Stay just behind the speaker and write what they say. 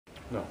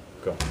No,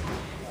 go.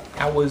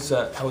 How was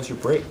your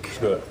break? It's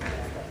good.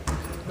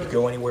 Did you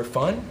go anywhere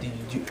fun? Did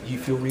you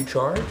feel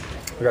recharged?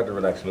 I got to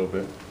relax a little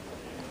bit.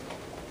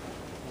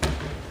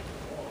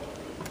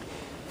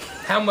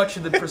 How much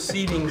of the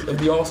proceedings, of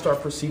the All-Star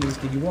proceedings,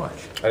 did you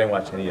watch? I didn't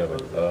watch any of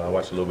it. I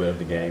watched a little bit of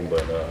the game,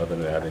 but other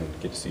than that, I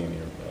didn't get to see any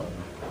of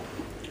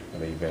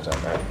the events.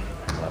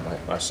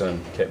 My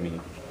son kept me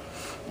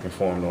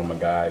informed on my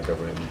guys that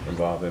were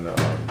involved in the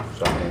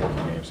soccer and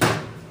working games.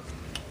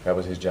 That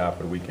was his job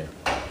for the weekend.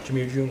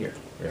 Jameer Jr.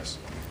 Yes.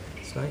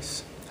 It's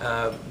nice.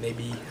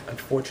 Maybe,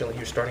 unfortunately,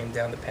 you're starting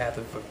down the path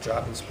of a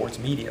job in sports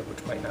media,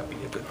 which might not be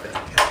a good thing.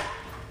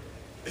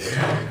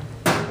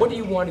 What do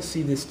you want to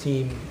see this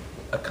team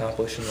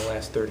accomplish in the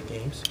last 30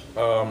 games?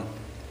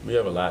 We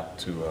have a lot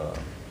to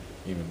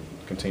even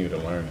continue to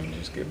learn and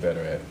just get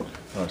better at.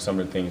 Some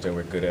of the things that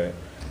we're good at,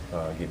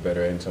 get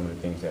better at, and some of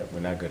the things that we're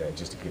not good at,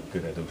 just to get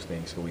good at those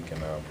things so we can,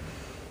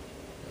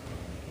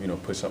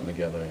 put something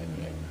together.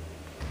 And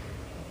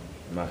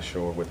I'm not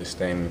sure what the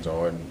standings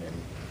are and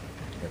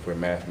if we're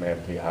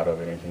mathematically out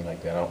of it or anything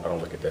like that. I don't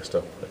look at that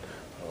stuff, but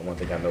one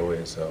thing I know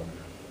is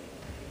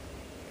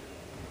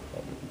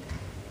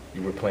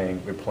we're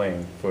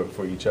playing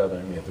for each other,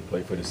 and we have to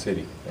play for the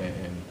city,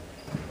 and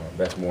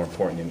that's more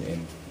important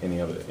than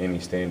any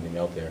standing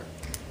out there.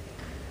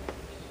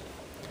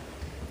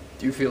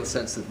 Do you feel a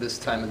sense that this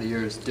time of the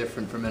year is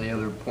different from any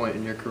other point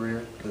in your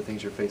career, the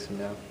things you're facing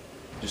now?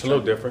 It's a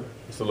little different.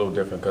 It's a little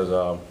different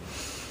because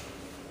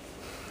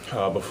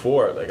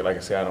before, like I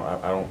said,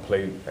 I don't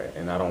play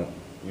and I don't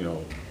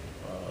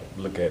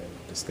look at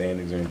the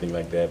standings or anything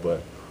like that.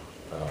 But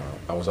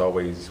I was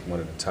always one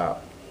of the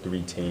top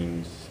 3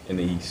 teams in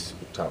the East,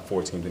 top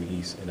 4 teams in the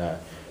East, and I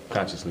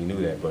consciously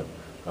knew that. But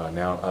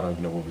now I don't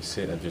even know where we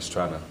sit. I'm just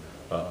trying to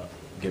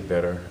get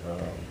better,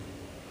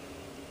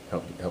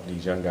 help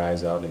these young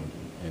guys out,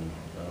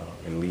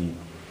 and lead.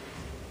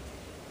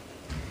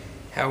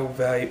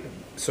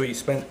 So you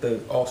spent the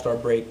All-Star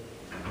break,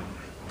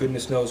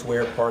 goodness knows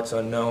where, parts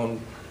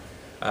unknown.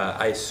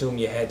 I assume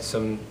you had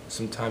some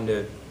time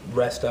to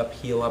rest up,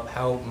 heal up.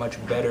 How much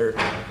better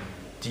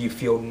do you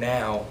feel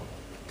now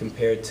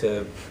compared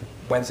to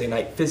Wednesday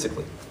night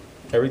physically?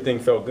 Everything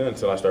felt good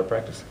until I started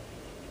practicing.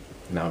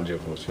 Now I'm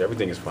joking with you.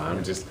 Everything is fine.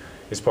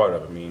 It's part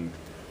of it. I mean,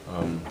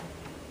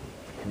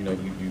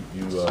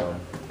 you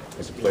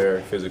as a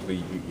player,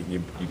 physically,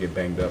 you get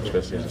banged up,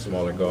 especially as a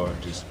smaller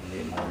guard. Just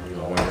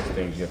one of the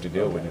things you have to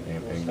deal with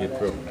and get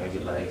through.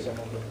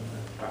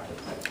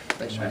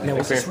 Now,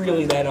 was this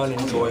really that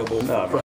unenjoyable?